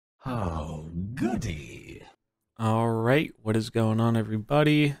Oh, goody. Alright, what is going on,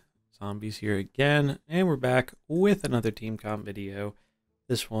 everybody? Zombies here again, and we're back with another Team Comp video.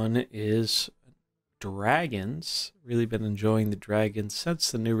 This one is dragons. Really been enjoying the dragons since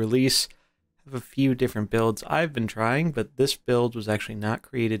the new release. Have a few different builds I've been trying, but this build was actually not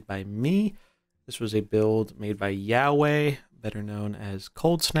created by me. This was a build made by Yaowei, better known as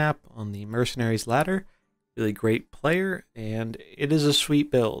Cold Snap on the Mercenaries ladder. Really great player, and it is a sweet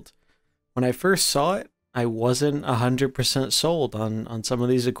build. When I first saw it, I wasn't 100% sold on some of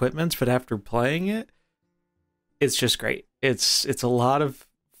these equipments, but after playing it, it's just great. It's a lot of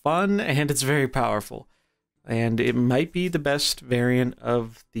fun, and it's very powerful. And it might be the best variant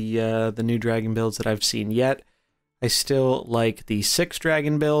of the new dragon builds that I've seen yet. I still like the 6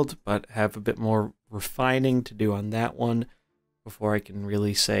 dragon build, but have a bit more refining to do on that one before I can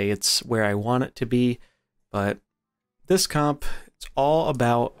really say it's where I want it to be. But this comp, it's all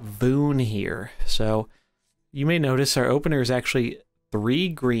about Voone here. So you may notice our opener is actually 3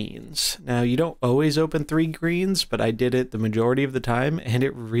 greens. Now, you don't always open 3 greens, but I did it the majority of the time, and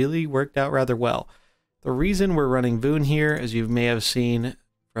it really worked out rather well. The reason we're running Voone here, as you may have seen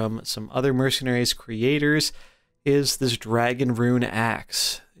from some other Mercenaries creators, is this Dragon Rune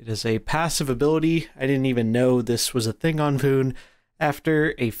Axe. It is a passive ability. I didn't even know this was a thing on Voone.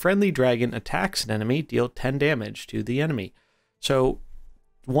 After a friendly dragon attacks an enemy, deal 10 damage to the enemy. So,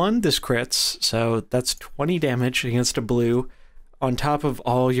 this crits, so that's 20 damage against a blue on top of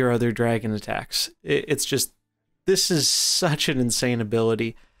all your other dragon attacks. It's just, this is such an insane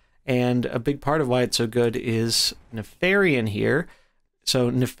ability, and a big part of why it's so good is Nefarian here. So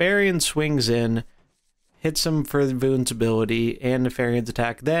Nefarian swings in, hits him for Voone's ability and Nefarian's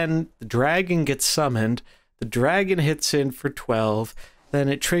attack, then the dragon gets summoned, the dragon hits in for 12, then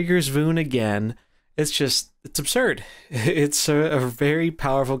it triggers Voone again. It's absurd. It's a very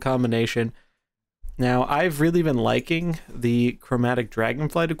powerful combination. Now, I've really been liking the chromatic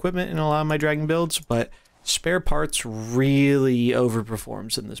dragonflight equipment in a lot of my dragon builds, but spare parts really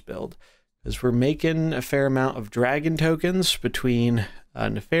overperforms in this build, because we're making a fair amount of dragon tokens between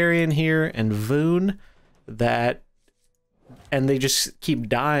Nefarian here and Voone and they just keep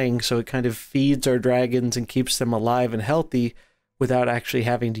dying, so it kind of feeds our dragons and keeps them alive and healthy without actually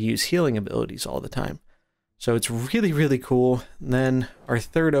having to use healing abilities all the time. So it's really, really cool. And then our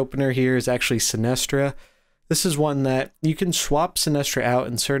third opener here is actually Sinestra. This is one that you can swap Sinestra out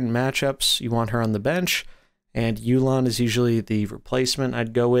in certain matchups. You want her on the bench, and Yulon is usually the replacement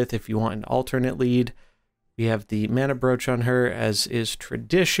I'd go with if you want an alternate lead. We have the mana brooch on her, as is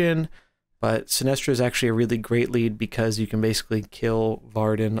tradition. But Sinestra is actually a really great lead because you can basically kill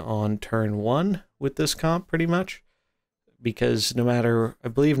Varden on turn 1 with this comp, pretty much. Because I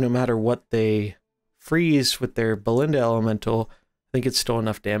believe no matter what they freeze with their Belinda Elemental, I think it's still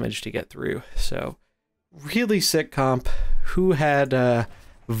enough damage to get through. So, really sick comp. Who had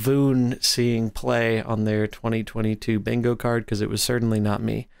Voone seeing play on their 2022 bingo card? Because it was certainly not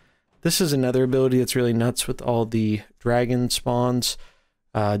me. This is another ability that's really nuts with all the dragon spawns.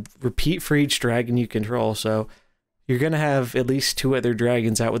 Repeat for each dragon you control, so you're going to have at least 2 other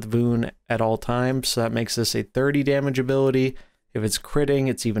dragons out with Voone at all times, so that makes this a 30 damage ability. If it's critting,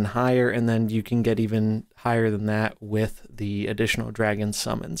 it's even higher, and then you can get even higher than that with the additional dragon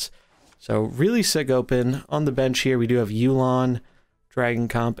summons. So really sick open. On the bench here, we do have Yulon, Dragon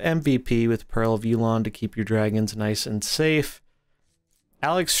Comp MVP with Pearl of Yulon to keep your dragons nice and safe.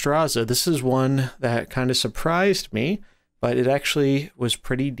 Alexstrasza, this is one that kind of surprised me, but it actually was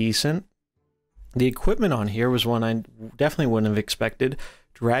pretty decent. The equipment on here was one I definitely wouldn't have expected.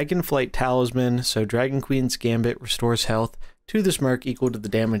 Dragonflight Talisman, so Dragon Queen's Gambit restores health to this merc equal to the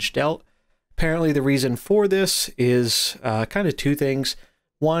damage dealt. Apparently the reason for this is kind of 2 things.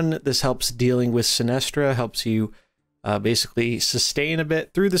 One, this helps dealing with Sinestra, helps you basically sustain a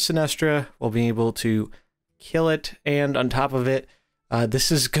bit through the Sinestra while being able to kill it, and on top of it,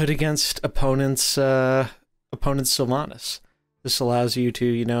 this is good against opponent's Sylvanas. This allows you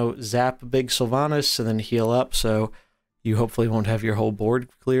to, zap a big Sylvanas and then heal up, so you hopefully won't have your whole board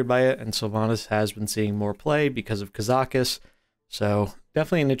cleared by it, and Sylvanas has been seeing more play because of Kazakus, so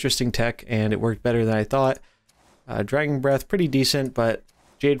definitely an interesting tech, and it worked better than I thought. Dragon Breath, pretty decent, but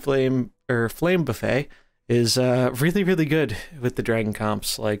Jade Flame, or Flame Buffet, is really, really good with the dragon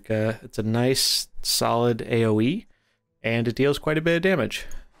comps. Like, it's a nice, solid AoE, and it deals quite a bit of damage,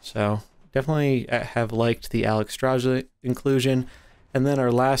 so definitely have liked the Alexstrasza inclusion. And then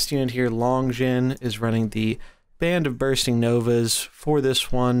our last unit here, Longjin, is running the Band of Bursting Novas. For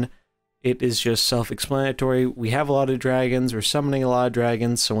this one, it is just self-explanatory. We have a lot of dragons, we're summoning a lot of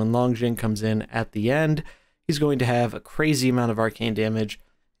dragons, so when Longjin comes in at the end, he's going to have a crazy amount of arcane damage,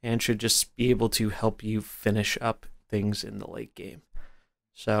 and should just be able to help you finish up things in the late game.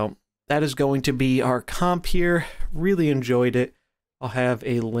 So that is going to be our comp here. Really enjoyed it. I'll have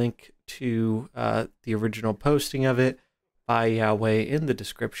a link to the original posting of it by Yaowei in the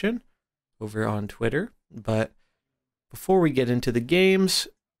description over on Twitter. But before we get into the games,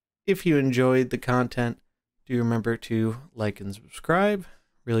 if you enjoyed the content, do remember to like and subscribe.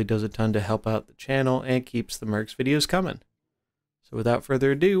 Really does a ton to help out the channel and keeps the Mercs videos coming. So without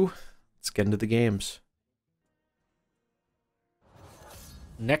further ado, let's get into the games.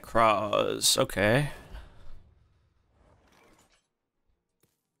 Necros, okay.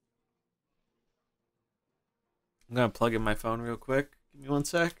 I'm gonna plug in my phone real quick. Give me one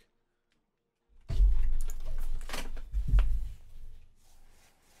sec.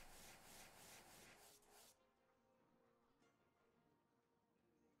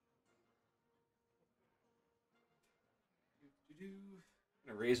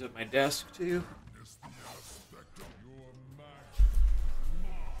 I'm gonna raise up my desk too.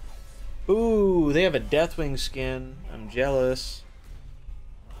 Ooh, they have a Deathwing skin. I'm jealous.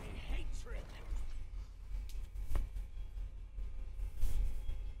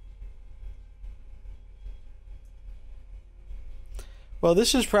 Well,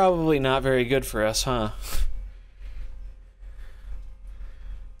 this is probably not very good for us, huh?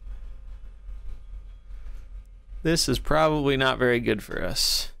 This is probably not very good for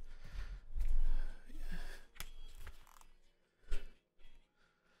us.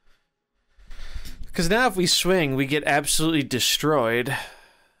 Because now if we swing, we get absolutely destroyed.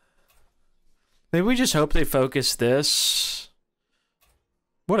 Maybe we just hope they focus this.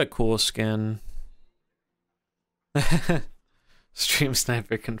 What a cool skin. Stream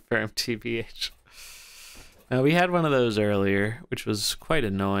Sniper confirmed, TBH. Now, we had one of those earlier, which was quite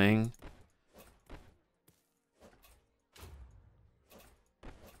annoying.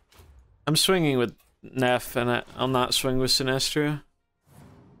 I'm swinging with Nef, and I'll not swing with Sinestra.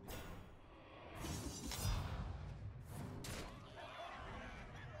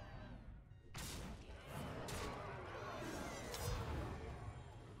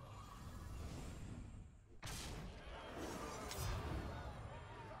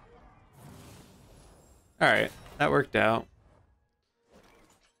 Alright, that worked out.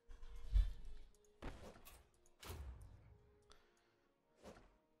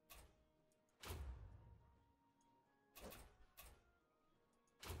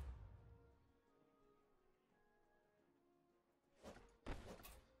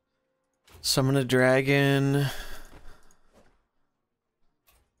 Summon a dragon.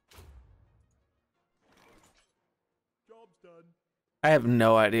 Job's done. I have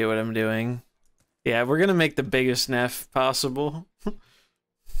no idea what I'm doing. Yeah, we're gonna make the biggest Nef possible.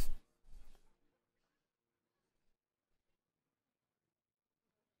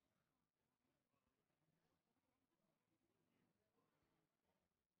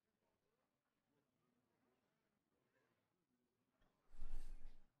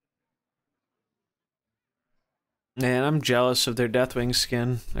 Man, I'm jealous of their Deathwing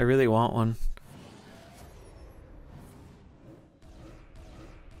skin. I really want one.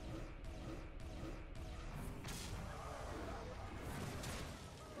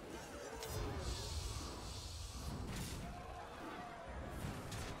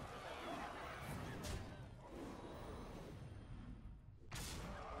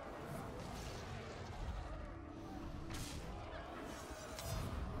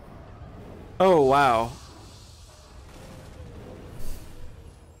 Oh, wow.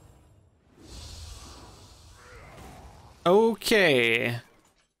 Okay.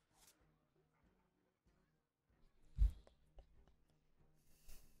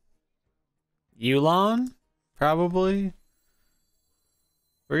 Yulon? Probably.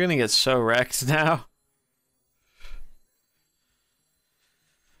 We're gonna get so wrecked now.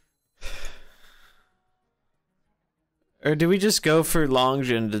 Or do we just go for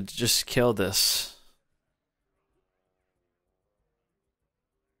Longjin to just kill this?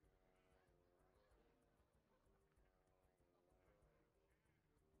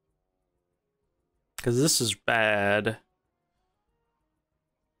 Because this is bad.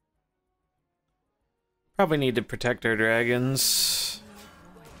 Probably need to protect our dragons.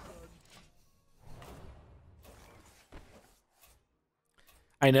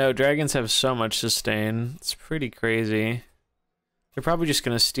 I know, dragons have so much sustain. It's pretty crazy. They're probably just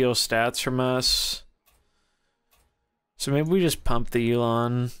going to steal stats from us. So maybe we just pump the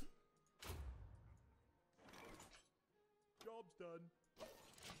Yulon. Job's done.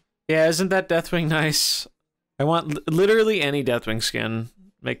 Yeah, isn't that Deathwing nice? I want literally any Deathwing skin.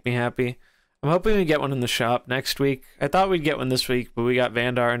 Make me happy. I'm hoping we get one in the shop next week. I thought we'd get one this week, but we got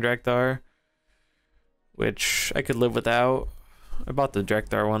Vandar and Drekthar, which I could live without. I bought the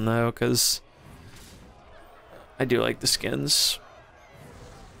Drekthar one though, because I do like the skins.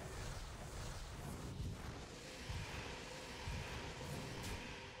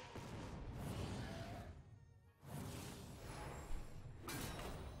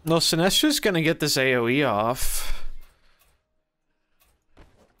 Well, Sinestra's gonna get this AoE off.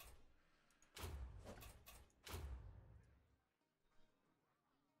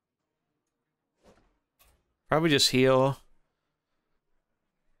 Probably just heal.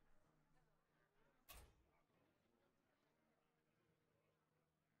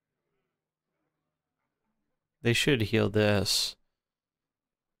 They should heal this.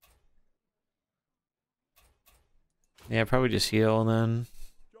 Yeah, probably just heal and then.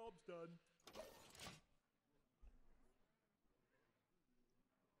 Job's done.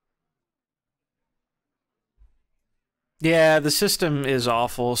 Yeah, the system is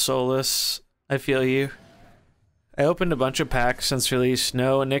awful, Solus. I feel you. I opened a bunch of packs since release.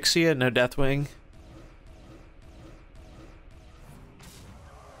 No Onyxia, no Deathwing.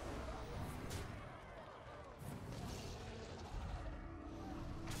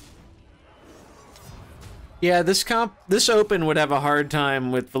 Yeah, this open would have a hard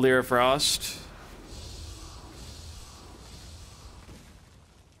time with Valyra Frost.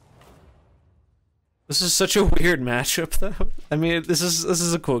 This is such a weird matchup, though. I mean, this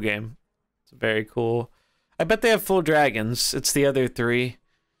is a cool game. It's very cool. I bet they have full dragons. It's the other three.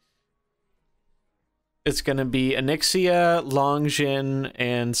 It's gonna be Onyxia, Longjin,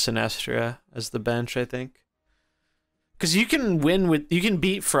 and Sinestra as the bench, I think. Because you can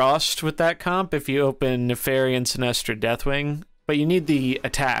beat Frost with that comp if you open Nefarian, Sinestra, Deathwing, but you need the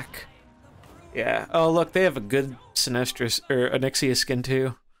attack. Yeah. Oh, look, they have a good Sinestra or Onyxia skin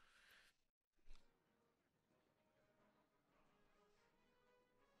too.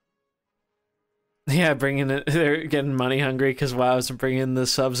 Yeah, bringing it. They're getting money hungry because WoW's bringing the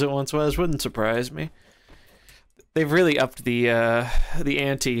subs it once was. Wouldn't surprise me. They've really upped the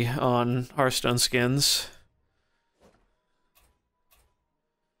ante on Hearthstone skins.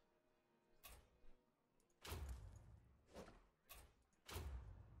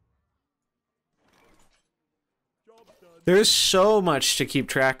 There's so much to keep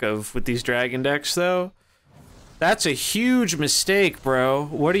track of with these dragon decks, though. That's a huge mistake, bro.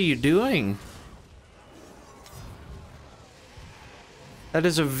 What are you doing? That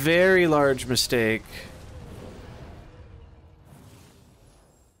is a very large mistake.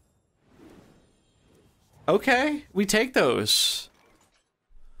 Okay, we take those.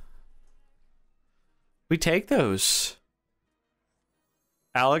 We take those.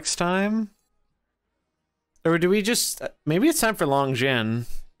 Alex time? Or do we just... Maybe it's time for Longjin.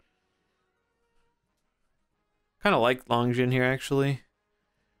 Kind of like Longjin here, actually.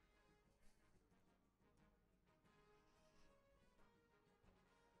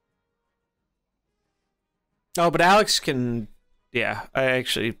 Oh, but Alex can... Yeah, I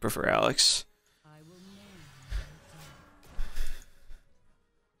actually prefer Alex.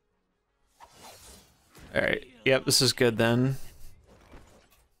 Alright, yep, this is good then.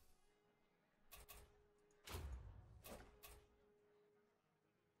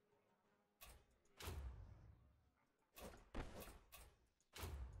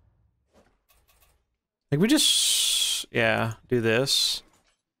 Like, we just... Yeah, do this.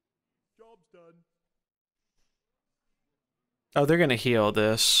 Job's done. Oh, they're gonna heal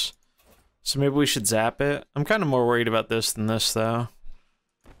this. So maybe we should zap it. I'm kind of more worried about this than this, though.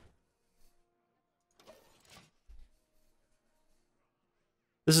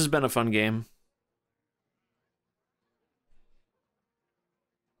 This has been a fun game.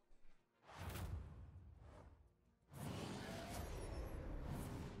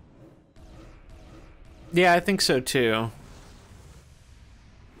 Yeah, I think so too.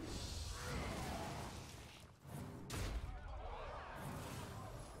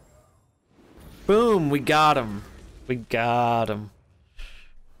 Boom, we got him. We got him.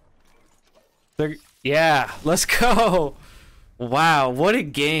 Yeah, let's go. Wow, what a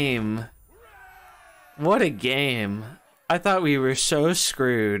game. What a game. I thought we were so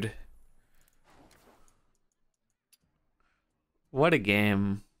screwed. What a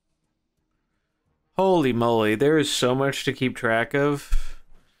game. Holy moly, there is so much to keep track of.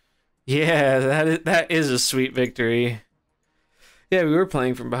 Yeah, that is a sweet victory. Yeah, we were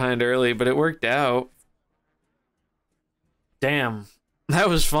playing from behind early, but it worked out. Damn, that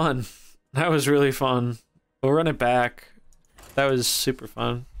was fun. That was really fun. We'll run it back. That was super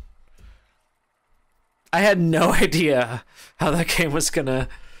fun. I had no idea how that game was gonna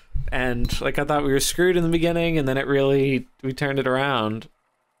And like I thought we were screwed in the beginning, and then we turned it around.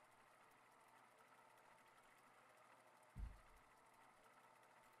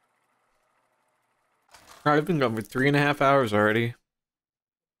 Alright, I've been going for 3.5 hours already.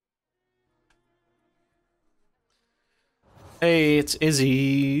 Hey, it's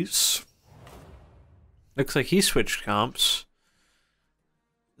Izzy's. Looks like he switched comps.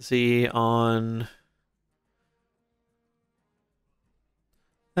 Is he on...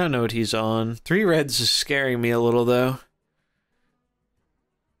 I don't know what he's on. 3 reds is scaring me a little, though.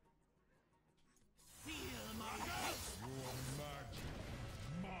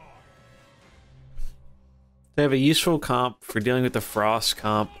 They have a useful comp for dealing with the frost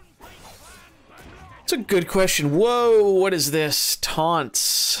comp. It's a good question. Whoa, what is this?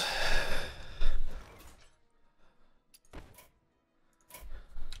 Taunts.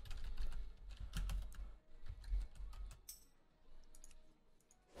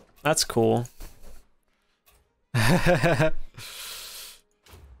 That's cool. Well,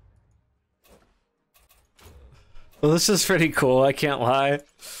 this is pretty cool, I can't lie.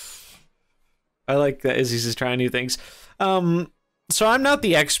 I like that Izzy's is trying new things. So I'm not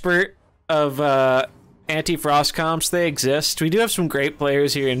the expert of anti-frost comps. They exist. We do have some great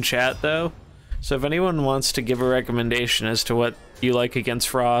players here in chat, though. So if anyone wants to give a recommendation as to what you like against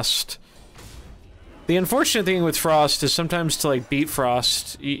frost... The unfortunate thing with frost is sometimes to like beat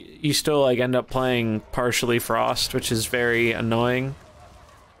frost, you still like end up playing partially frost, which is very annoying.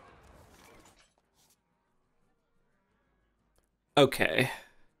 Okay.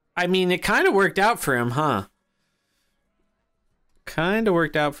 I mean, it kind of worked out for him, huh? Kind of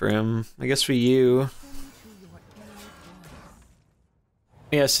worked out for him. I guess for you.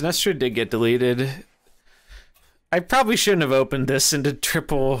 Yeah, Sinestro did get deleted. I probably shouldn't have opened this into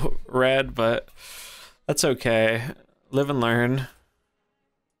triple red, but that's okay. Live and learn.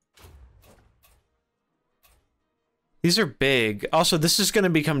 These are big. Also, this is going to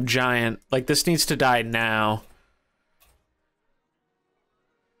become giant. Like, this needs to die now.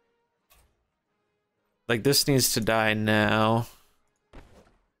 Like, this needs to die now.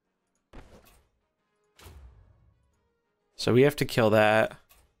 So we have to kill that.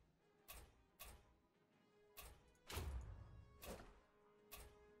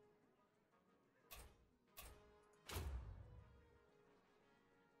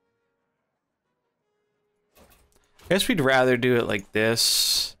 I guess we'd rather do it like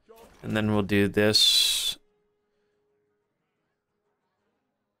this, and then we'll do this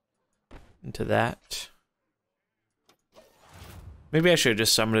into that. Maybe I should have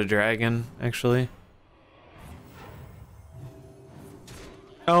just summoned a dragon, actually.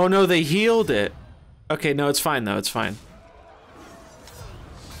 Oh no, they healed it. Okay, no, it's fine though, it's fine.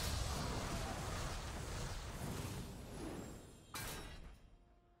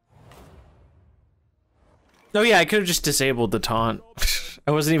 Oh yeah, I could have just disabled the taunt.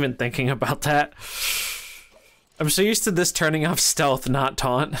 I wasn't even thinking about that. I'm so used to this turning off stealth, not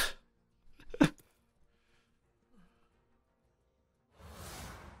taunt.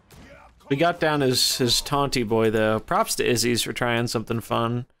 We got down his taunty boy though. Props to Izzy's for trying something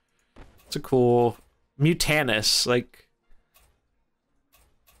fun. It's a cool Mutanus, like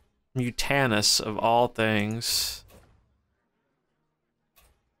Mutanus of all things.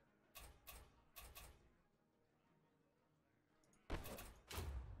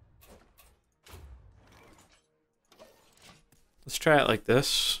 Let's try it like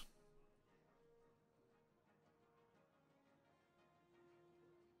this.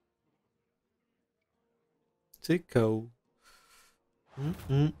 Tico.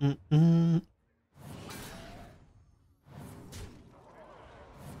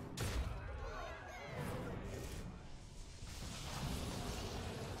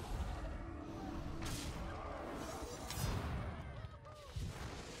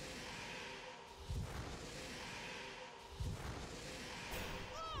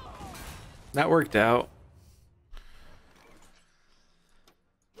 That worked out.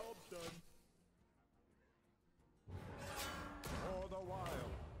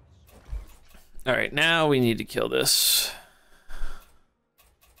 All right, now we need to kill this.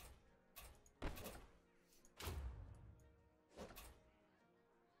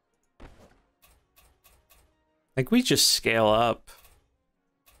 Like, we just scale up.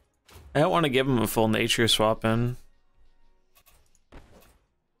 I don't want to give him a full nature swap in.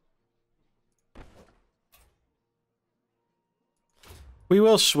 We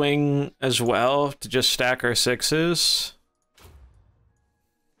will swing as well to just stack our 6s.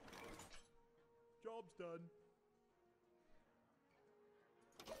 Job's done.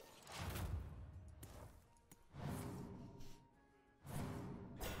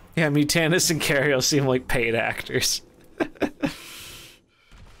 Yeah, Mutanus and Cario seem like paid actors.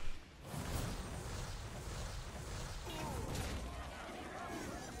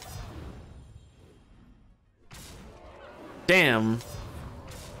 Damn.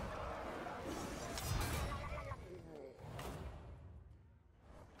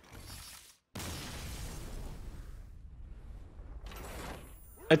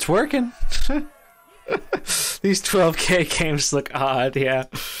 It's working. These 12K games look odd, yeah.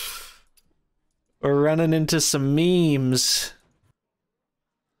 We're running into some memes.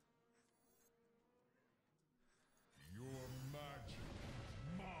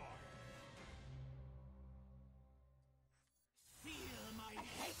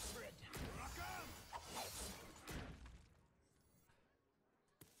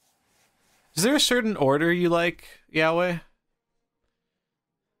 Is there a certain order you like, Yaowei?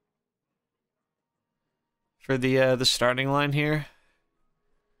 For the starting line here?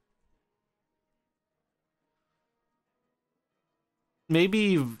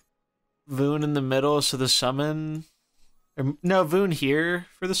 Maybe Voone in the middle, so the summon... Or, no, Voone here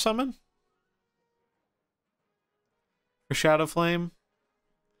for the summon? For Shadow Flame?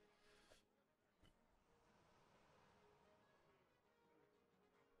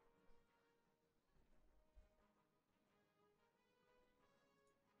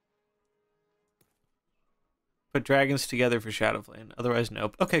 Put dragons together for Shadow Flame. Otherwise,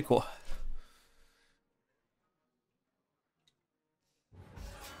 nope. Okay, cool.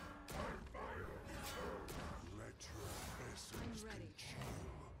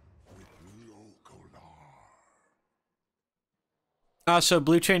 So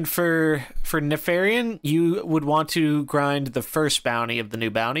blue chain for Nefarian, you would want to grind the first bounty of the new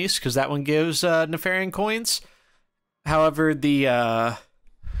bounties, because that one gives Nefarian coins. However, the Undead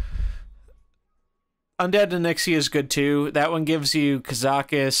Onyxia is good too. That one gives you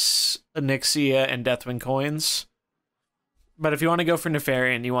Kazakis, Onyxia, and Deathwing coins. But if you want to go for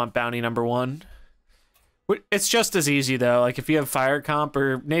Nefarian, you want bounty number 1. It's just as easy though. Like if you have Fire Comp,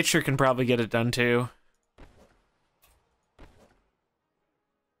 or Nature can probably get it done too.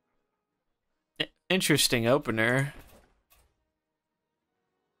 Interesting opener.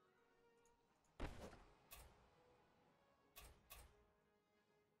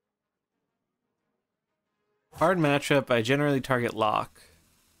 Hard matchup, I generally target lock.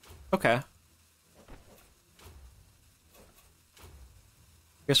 Okay.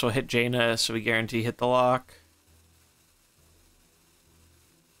 Guess we'll hit Jaina so we guarantee hit the lock.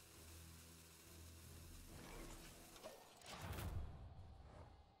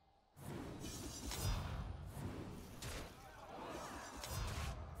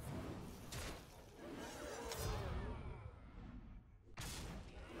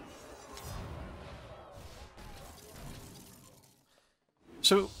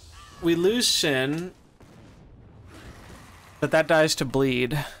 So, we lose Sin, but that dies to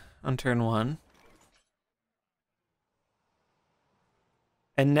bleed on turn 1.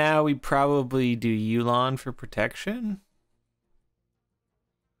 And now we probably do Yulon for protection.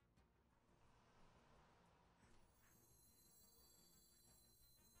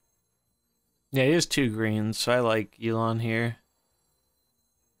 Yeah, he has 2 greens, so I like Yulon here.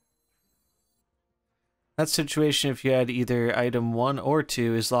 That situation, if you had either item 1 or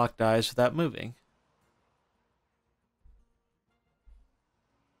 2, is lock dies without moving.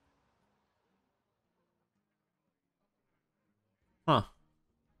 Huh.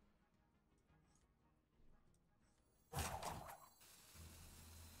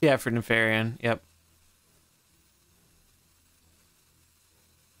 Yeah, for Nefarian, yep.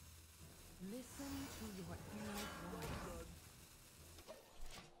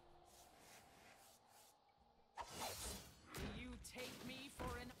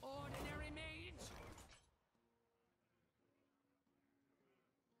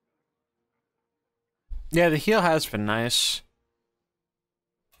 Yeah, the heal has been nice.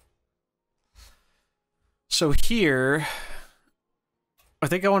 So here, I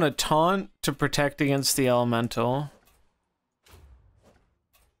think I want to taunt to protect against the elemental.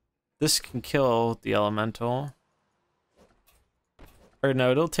 This can kill the elemental. Or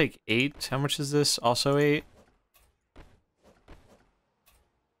no, it'll take 8. How much is this? Also 8?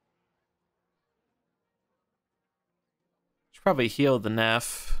 Should probably heal the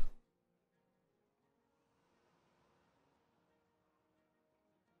Nef.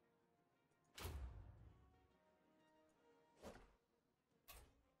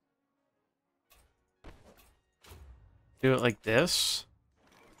 Do it like this.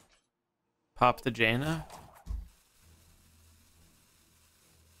 Pop the Jaina.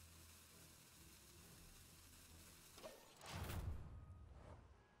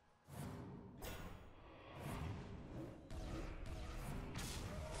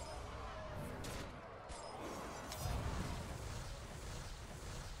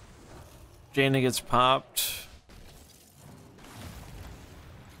 Jaina gets popped.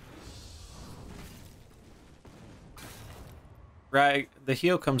 Right, the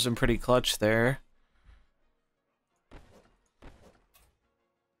heal comes in pretty clutch there.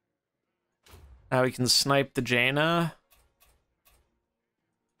 Now we can snipe the Jaina.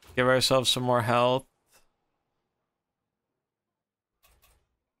 Give ourselves some more health.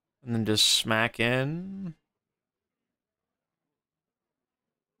 And then just smack in.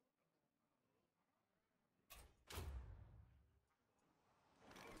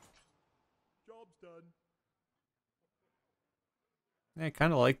 Job's done. Yeah, I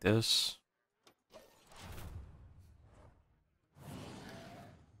kind of like this.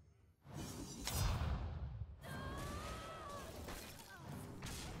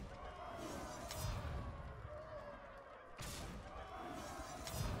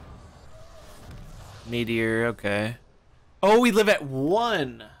 Meteor, okay. Oh, we live at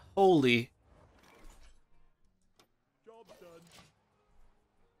 1. Holy. Job's done.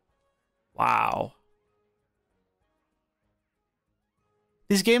 Wow.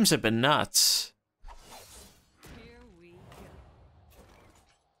 These games have been nuts. Here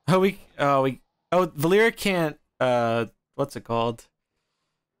we go. Oh, Valyria can't, what's it called?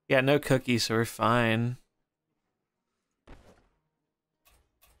 Yeah, no cookies, so we're fine.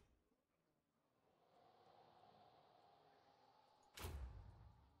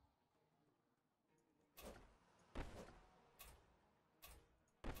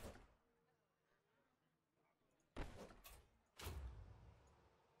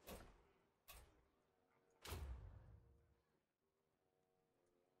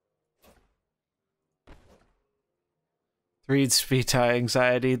 Read speed tie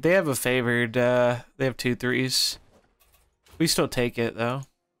anxiety. They have a favored, they have 2 3s. We still take it, though.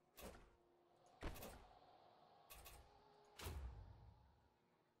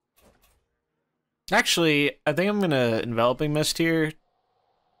 Actually, I think I'm gonna Enveloping Mist here.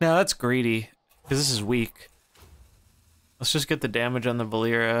 No, that's greedy, because this is weak. Let's just get the damage on the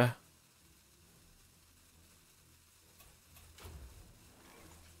Valyria.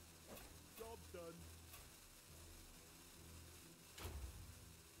 Job's done.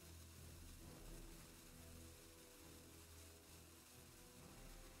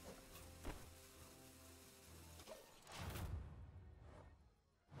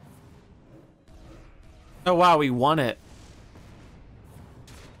 Oh wow, we won it.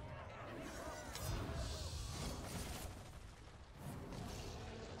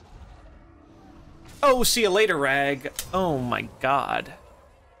 Oh, see you later, Rag. Oh my god.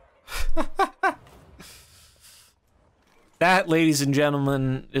 That, ladies and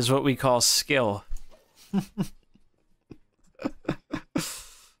gentlemen, is what we call skill.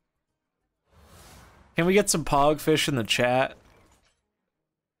 Can we get some pogfish in the chat?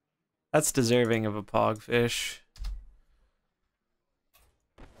 That's deserving of a pogfish.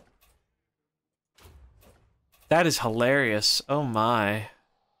 That is hilarious. Oh my.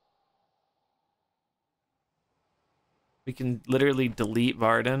 We can literally delete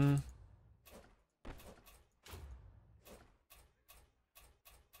Varden.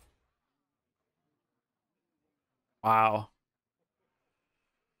 Wow.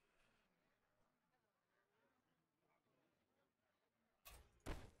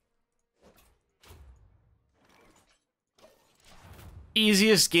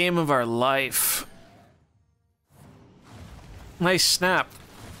 Easiest game of our life. Nice snap.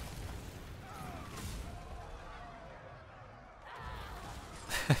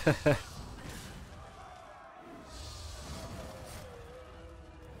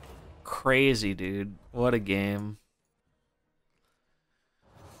 Crazy, dude. What a game.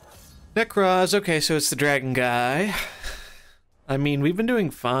 Necroz, okay, so it's the dragon guy. I mean, we've been doing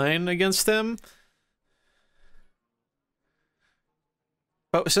fine against them.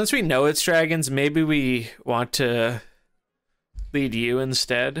 But since we know it's dragons, maybe we want to lead you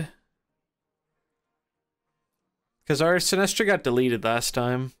instead. Because our Sinestra got deleted last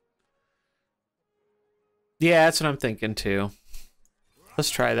time. Yeah, that's what I'm thinking too. Let's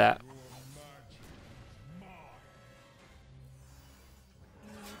try that.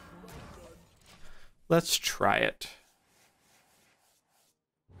 Let's try it.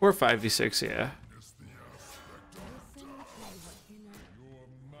 We're 5v6, yeah.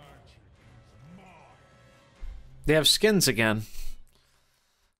 They have skins again.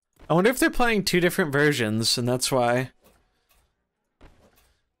 I wonder if they're playing 2 different versions, and that's why.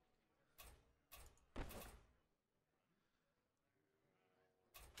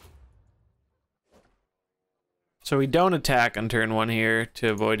 So we don't attack on turn 1 here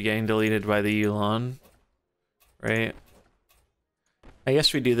to avoid getting deleted by the Yulon. Right? I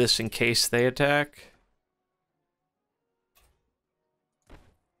guess we do this in case they attack.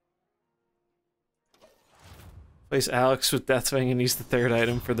 Place Alex with Deathwing and use the third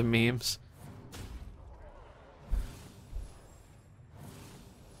item for the memes.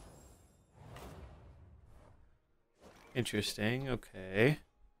 Interesting, okay.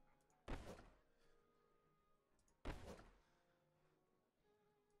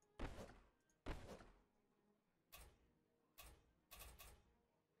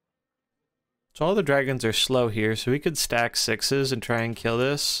 So all the dragons are slow here, so we could stack 6s and try and kill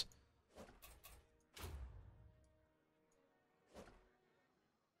this.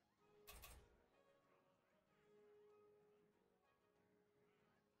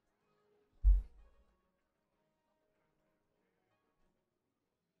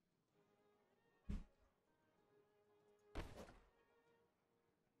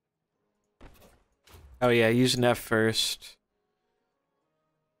 Oh yeah, use Nef first.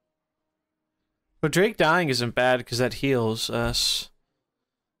 But Drake dying isn't bad because that heals us.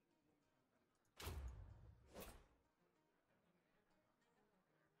 I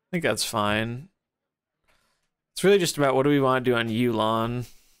think that's fine. It's really just about what do we want to do on Yulon.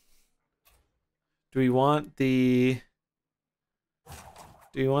 Do we want the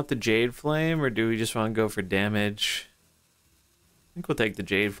Jade Flame or do we just want to go for damage? I think we'll take the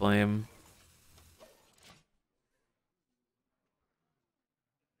Jade Flame.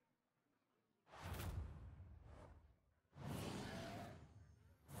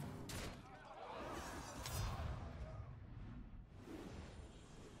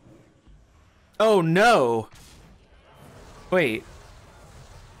 Oh no! Wait.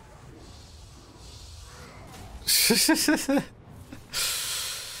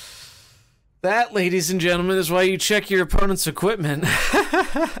 That, ladies and gentlemen, is why you check your opponent's equipment.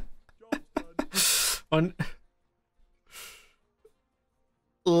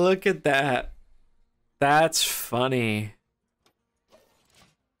 Look at that. That's funny.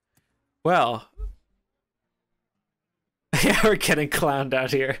 Well. Yeah, we're getting clowned out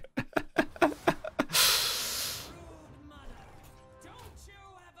here.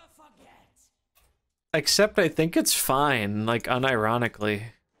 Except I think it's fine, like unironically.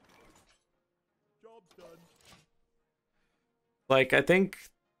 Job's done. Like, I think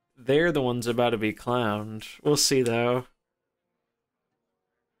they're the ones about to be clowned. We'll see though.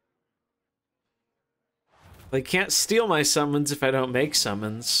 They can't steal my summons if I don't make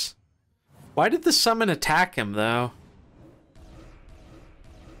summons. Why did the summon attack him though?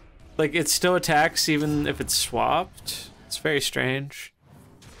 Like, it still attacks even if it's swapped? It's very strange.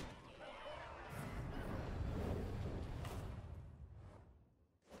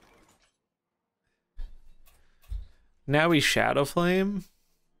 Now we Shadow Flame?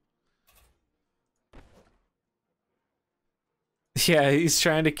 Yeah, he's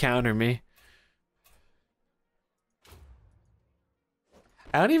trying to counter me.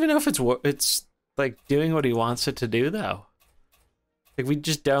 I don't even know if it's like doing what he wants it to do though. Like, we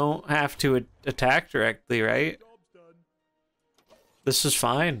just don't have to attack directly, right? Job's done. This is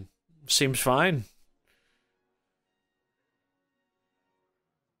fine. Seems fine.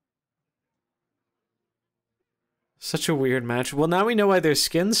 Such a weird match. Well, now we know why their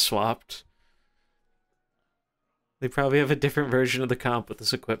skins swapped. They probably have a different version of the comp with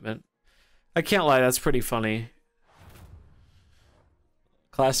this equipment. I can't lie, that's pretty funny.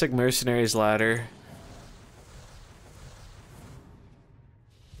 Classic Mercenaries ladder.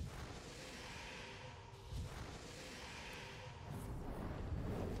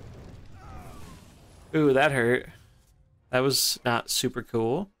 Ooh, that hurt. That was not super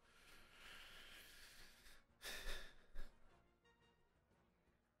cool.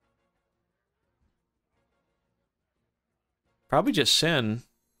 Probably just Sin.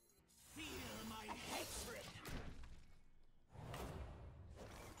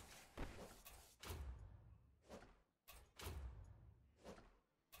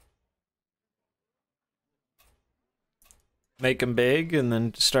 Make him big and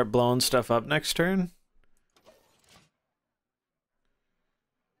then start blowing stuff up next turn.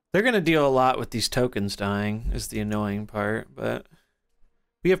 They're going to deal a lot with these tokens dying, is the annoying part, but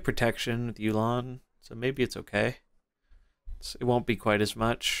we have protection with Yulon, so maybe it's okay. It won't be quite as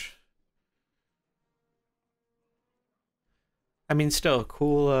much. I mean, still,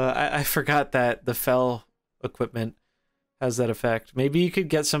 cool. I forgot that the Fell equipment has that effect. Maybe you could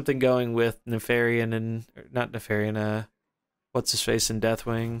get something going with Nefarian and... Not Nefarian, what's-his-face in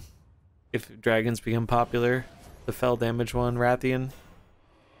Deathwing, if dragons become popular. The Fell damage one, Rathian.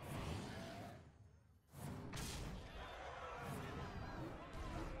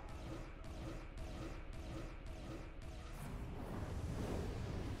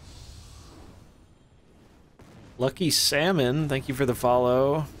 Lucky Salmon, thank you for the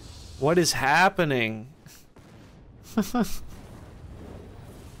follow. What is happening?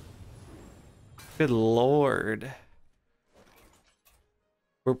 Good lord.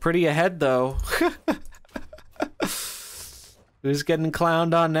 We're pretty ahead though. Who's getting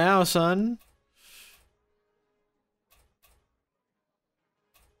clowned on now, son?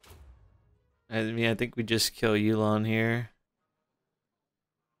 I mean, I think we just kill Yulon here.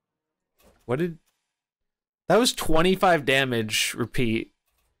 What did... That was 25 damage, repeat.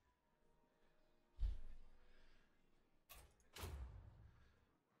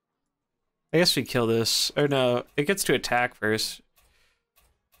 I guess we kill this. Or no, it gets to attack first.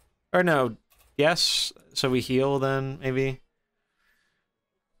 Or no, yes. So we heal then, maybe.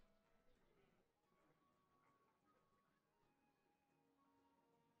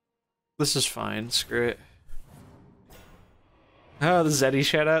 This is fine, screw it. Oh, the Zeddy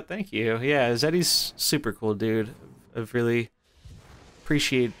shout out, thank you. Yeah, Zeddy's super cool dude. I've really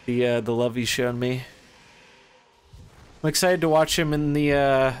appreciate the love he's shown me. I'm excited to watch him in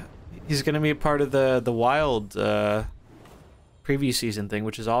the he's gonna be a part of the Wild preview season thing,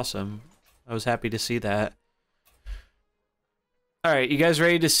 which is awesome. I was happy to see that. Alright, you guys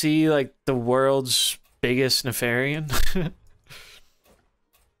ready to see like the world's biggest Nefarian?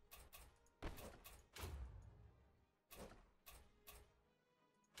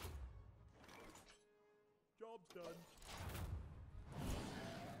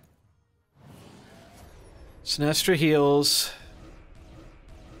 Sinestra heals.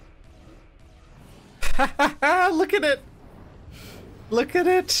 Look at it! Look at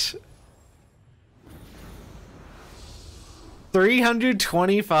it!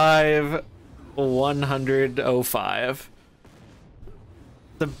 325, 105.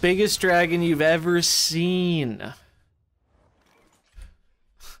 The biggest dragon you've ever seen.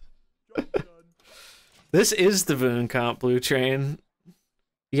 This is the Voone comp, Blue Train.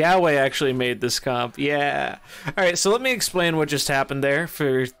 Yaowei actually made this comp, yeah. Alright, so let me explain what just happened there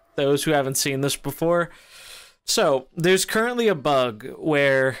for those who haven't seen this before. So, there's currently a bug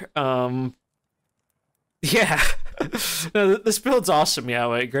where, yeah. No, this build's awesome,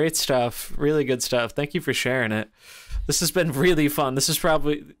 Yaowei. Great stuff. Really good stuff. Thank you for sharing it. This has been really fun. This is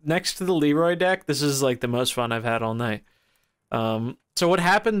probably, next to the Leroy deck, this is like the most fun I've had all night. So what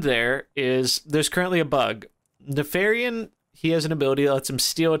happened there is there's currently a bug. Nefarian, he has an ability that lets him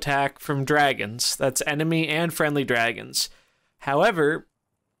steal attack from dragons. That's enemy and friendly dragons. However,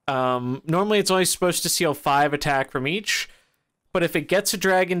 normally it's only supposed to steal 5 attack from each. But if it gets a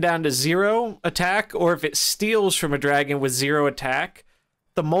dragon down to 0 attack, or if it steals from a dragon with 0 attack,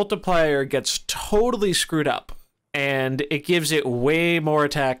 the multiplier gets totally screwed up. And it gives it way more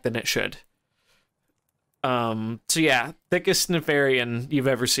attack than it should. So yeah, thickest Nefarian you've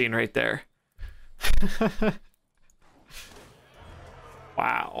ever seen right there.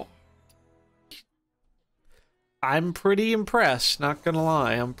 Wow. I'm pretty impressed, not gonna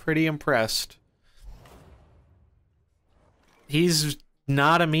lie. I'm pretty impressed. He's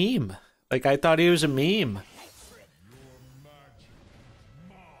not a meme. Like, I thought he was a meme.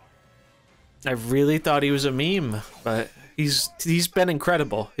 I really thought he was a meme, but he's been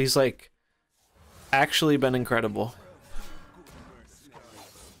incredible. He's like actually been incredible.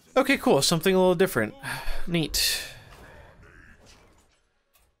 Okay, cool. Something a little different. Neat.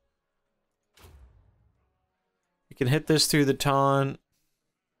 You can hit this through the taunt.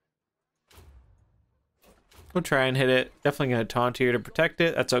 We'll try and hit it. Definitely gonna taunt here to protect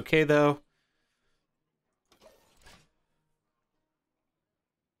it. That's okay though.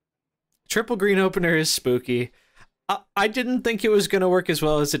 Triple green opener is spooky. I didn't think it was gonna work as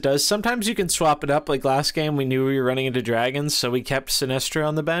well as it does. Sometimes you can swap it up. Like last game, we knew we were running into dragons, so we kept Sinestra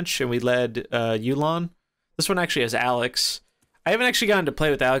on the bench and we led Yulon. This one actually has Alex. I haven't actually gotten to play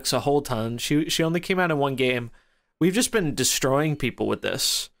with Alex a whole ton. She only came out in one game. We've just been destroying people with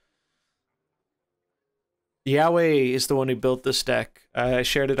this. Yaowei is the one who built this deck. I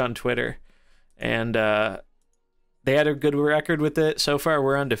shared it on Twitter, and they had a good record with it. So far,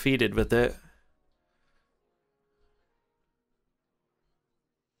 we're undefeated with it.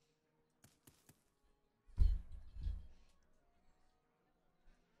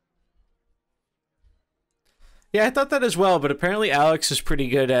 Yeah, I thought that as well, but apparently Alex is pretty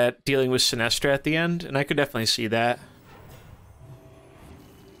good at dealing with Sinestra at the end, and I could definitely see that.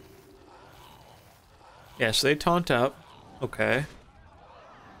 Yeah, so they taunt up. Okay.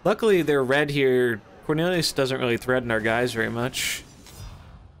 Luckily, they're red here. Cornelius doesn't really threaten our guys very much.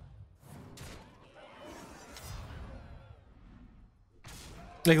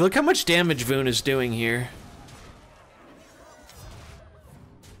 Like, look how much damage Voone is doing here.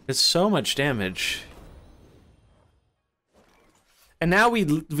 It's so much damage. And now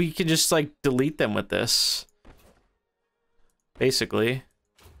we can just like delete them with this. Basically.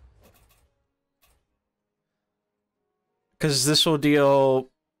 Because this will deal...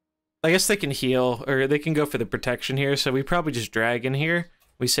 I guess they can heal, or they can go for the protection here, so we probably just drag in here.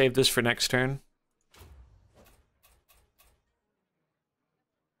 We save this for next turn.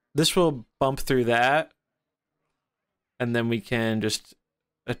 This will bump through that. And then we can just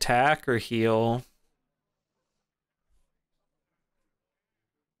attack or heal.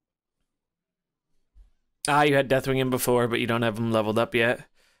 Ah, you had Deathwing in before, but you don't have him leveled up yet.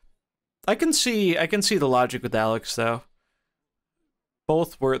 I can see the logic with Alex, though.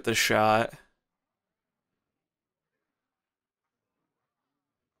 Both worth a shot.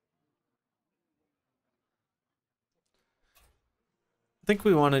 I think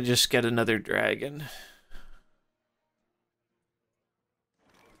we want to just get another dragon.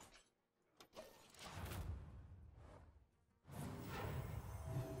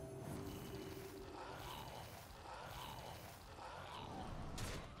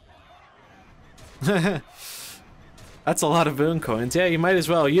 That's a lot of Voone coins. Yeah, you might as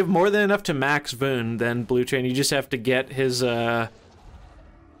well. You have more than enough to max Voone than Blue Chain. You just have to get his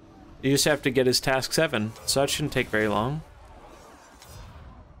task 7. So that shouldn't take very long.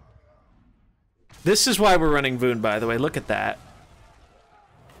 This is why we're running Voone, by the way. Look at that.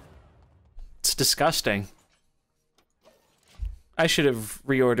 It's disgusting. I should have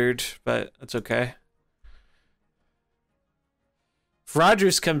reordered, but that's okay. If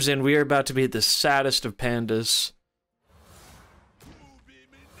Rogers comes in, we are about to be the saddest of pandas.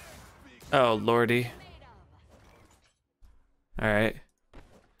 Oh, lordy. Alright.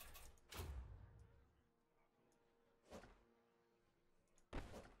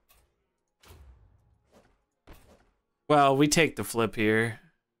 Well, we take the flip here.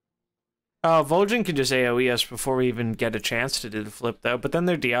 Oh, Vol'jin can just AoE us before we even get a chance to do the flip, though. But then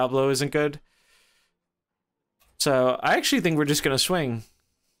their Diablo isn't good. So, I actually think we're just gonna swing.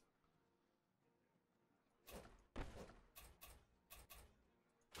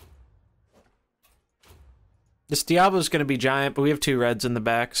 This Diablo's gonna be giant, but we have 2 reds in the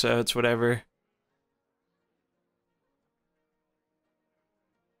back, so it's whatever.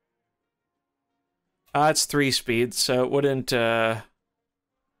 It's 3 speed, so it wouldn't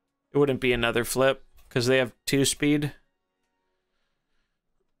be another flip, because they have 2 speed.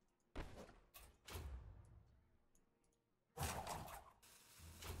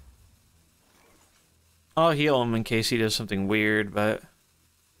 I'll heal him in case he does something weird, but...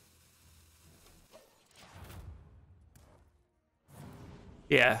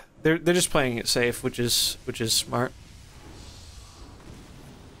 yeah, they're just playing it safe, which is smart.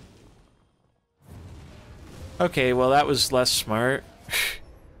 Okay, well that was less smart.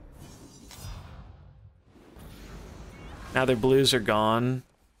 Now their blues are gone.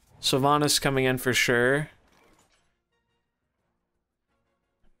 Sylvanas coming in for sure.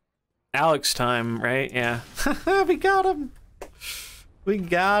 Alex time, right? Yeah. We got him! We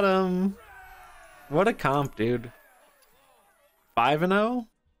got him! What a comp, dude. 5-0?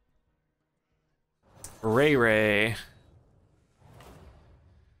 Ray.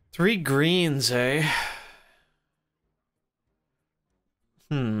 3 greens, eh?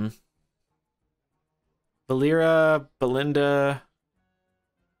 Valera, Belinda.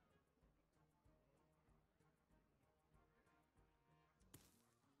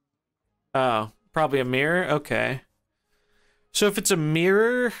 Oh, probably a mirror? Okay. So if it's a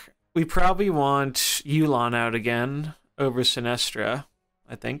mirror, we probably want Yulon out again over Sinestra,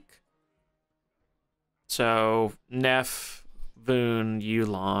 I think. So, Nef, Voone,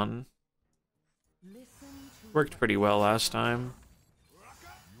 Yulon. Worked pretty well last time.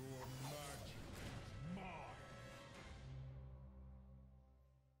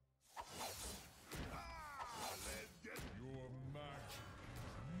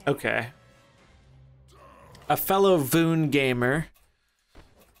 Okay. A fellow Voone gamer.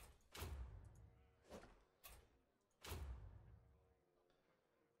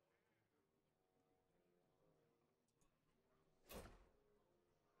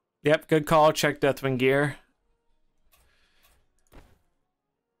 Yep, good call. Check Deathwing gear.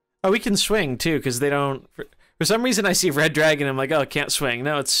 Oh, we can swing too, because they don't... For some reason I see Red Dragon, I'm like, oh, can't swing.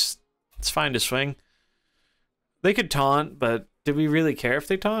 No, it's fine to swing. They could taunt, but do we really care if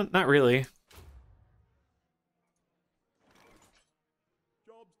they taunt? Not really.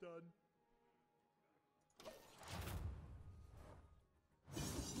 Job's done.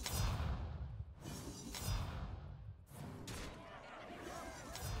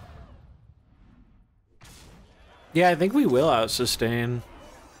 Yeah, I think we will out-sustain.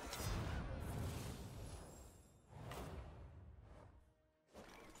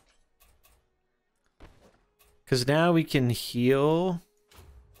 Because now we can heal.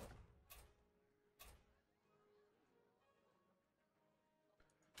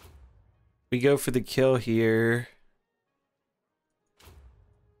 We go for the kill here.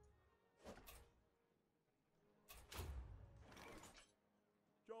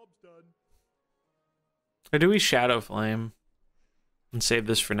 Job's done. Or do we Shadow Flame and save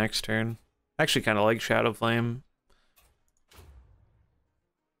this for next turn? I actually kind of like Shadow Flame.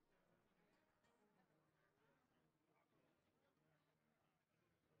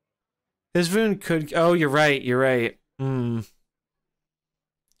 His Voone could... Oh, you're right, you're right. Hmm.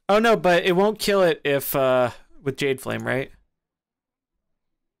 Oh no, but it won't kill it if, with Jade Flame, right?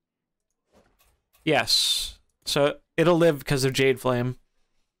 Yes. So it'll live because of Jade Flame.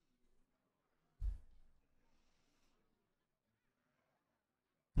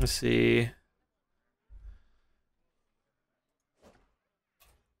 Let's see.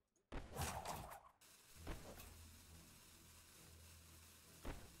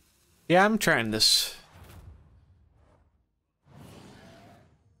 Yeah, I'm trying this.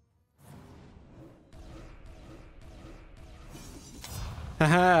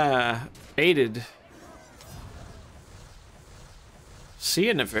 Haha, baited. See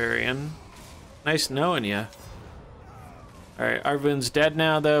ya, Nefarian. Nice knowing ya. Alright, our Voone's dead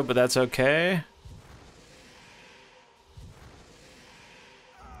now, though, but that's okay.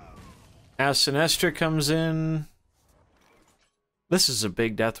 Now Sinestra comes in. This is a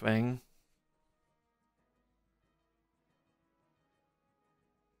big Deathwing.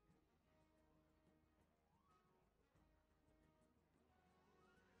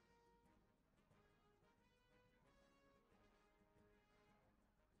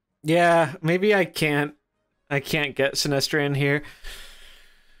 Yeah, maybe I can't get Sinestra in here.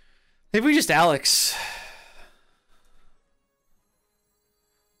 Maybe we just Alex.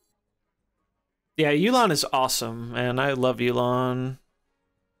 Yeah, Yulon is awesome, man. I love Yulon.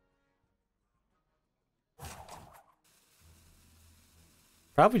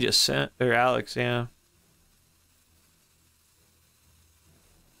 Probably just sent or Alex, yeah.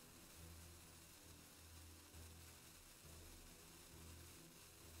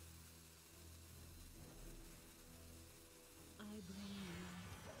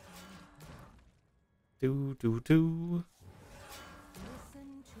 Do do do.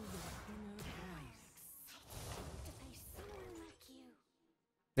 Listen to your inner voice.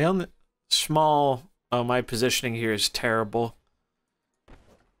 The only small. Oh, my positioning here is terrible.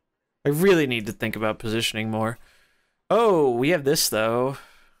 I really need to think about positioning more. Oh, we have this though.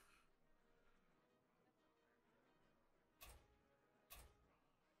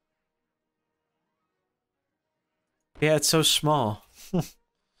 Yeah, it's so small.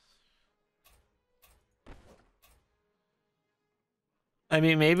 I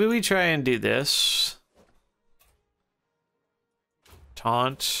mean, maybe we try and do this.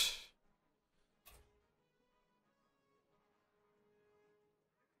 Taunt.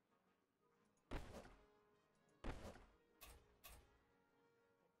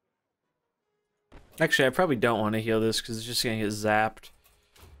 Actually, I probably don't want to heal this because it's just going to get zapped.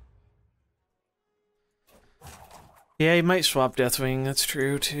 Yeah, he might swap Deathwing. That's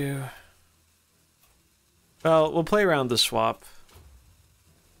true, too. Well, we'll play around the swap.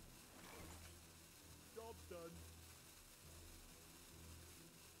 Job's done.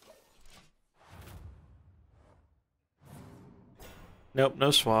 Nope,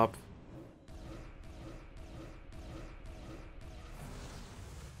 no swap.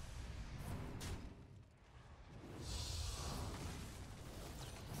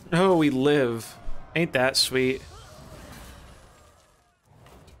 Oh, we live. Ain't that sweet?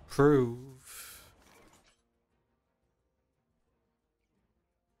 Prove.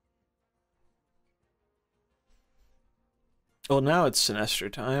 Well, now it's Sinestra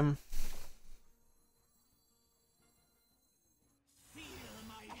time.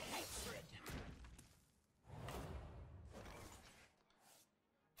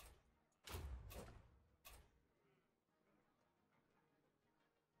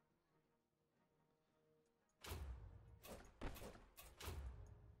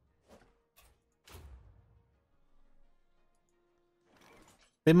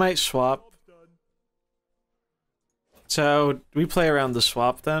 They might swap. Job's done. So, we play around the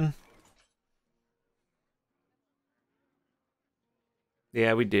swap then?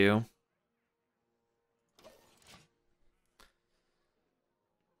 Yeah, we do.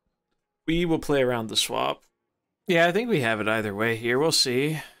 We will play around the swap. Yeah, I think we have it either way here. We'll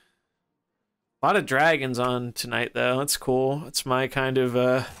see. A lot of dragons on tonight, though. That's cool. It's my kind of,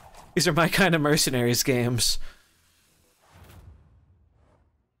 these are my kind of Mercenaries games.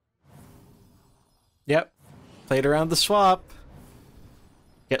 Yep. Played around the swap.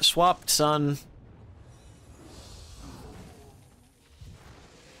 Get swapped, son.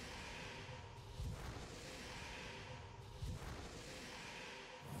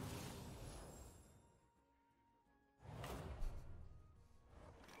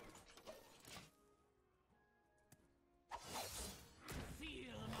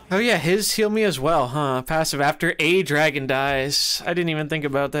 Oh yeah, his heal me as well, huh? Passive after a dragon dies. I didn't even think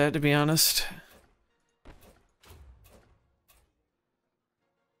about that, to be honest.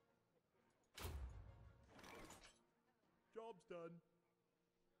 Job's done.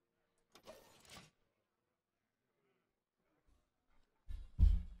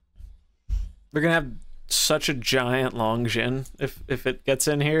 We're gonna have such a giant Longjin if it gets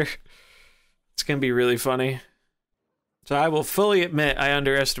in here. It's gonna be really funny. So I will fully admit I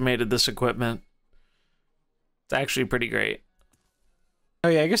underestimated this equipment. It's actually pretty great. Oh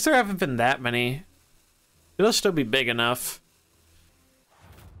yeah, I guess there haven't been that many. It'll still be big enough.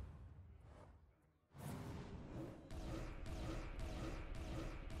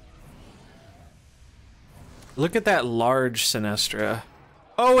 Look at that large Sinestra.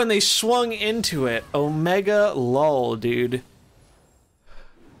 Oh, and they swung into it. Omega lol, dude.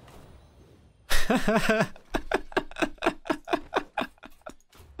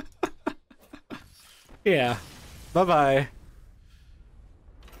 Yeah. Bye-bye.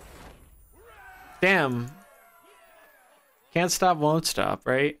 Damn. Can't stop, won't stop,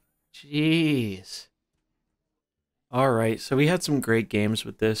 right? Jeez. Alright, so we had some great games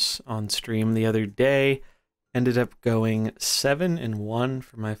with this on stream the other day. Ended up going 7-1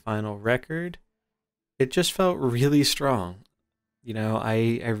 for my final record. It just felt really strong. You know,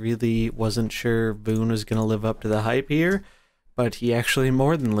 I really wasn't sure Voone was going to live up to the hype here, but he actually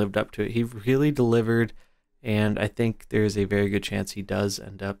more than lived up to it. He really delivered, and I think there's a very good chance he does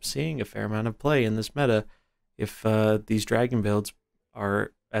end up seeing a fair amount of play in this meta if these dragon builds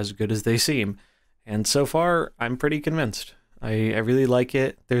are as good as they seem. And so far, I'm pretty convinced. I really like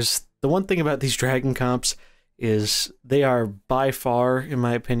it. There's the one thing about these dragon comps is they are by far, in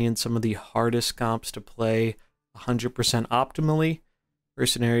my opinion, some of the hardest comps to play 100% optimally.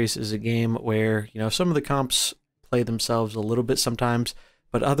 Mercenaries is a game where, you know, some of the comps play themselves a little bit sometimes,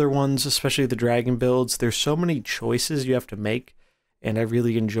 but other ones, especially the dragon builds, there's so many choices you have to make, and I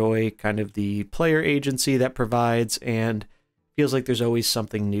really enjoy kind of the player agency that provides, and feels like there's always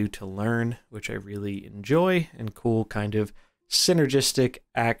something new to learn, which I really enjoy, and cool kind of synergistic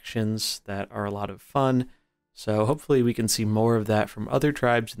actions that are a lot of fun. So hopefully we can see more of that from other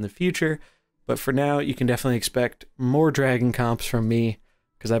tribes in the future. But for now, you can definitely expect more dragon comps from me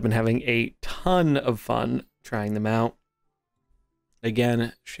because I've been having a ton of fun trying them out.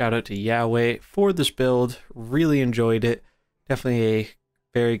 Again, shout out to Yaowei for this build. Really enjoyed it. Definitely a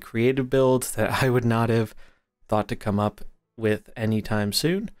very creative build that I would not have thought to come up with anytime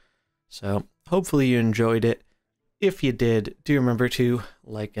soon. So hopefully you enjoyed it. If you did, do remember to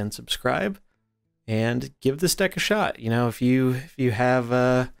like and subscribe and give this deck a shot. You know, if you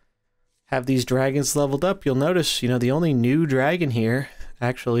have these dragons leveled up, you'll notice, you know, the only new dragon here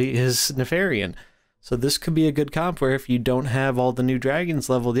actually is Nefarian. So this could be a good comp where if you don't have all the new dragons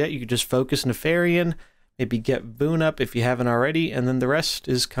leveled yet, you could just focus Nefarian, maybe get Voone up if you haven't already, and then the rest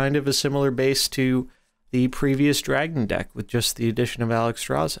is kind of a similar base to the previous dragon deck with just the addition of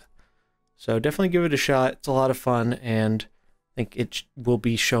Alexstrasza. So definitely give it a shot. It's a lot of fun, and I think it will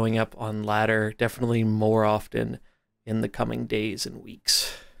be showing up on ladder definitely more often in the coming days and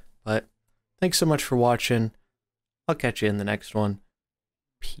weeks. But thanks so much for watching. I'll catch you in the next one.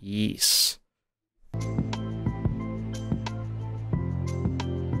 Peace.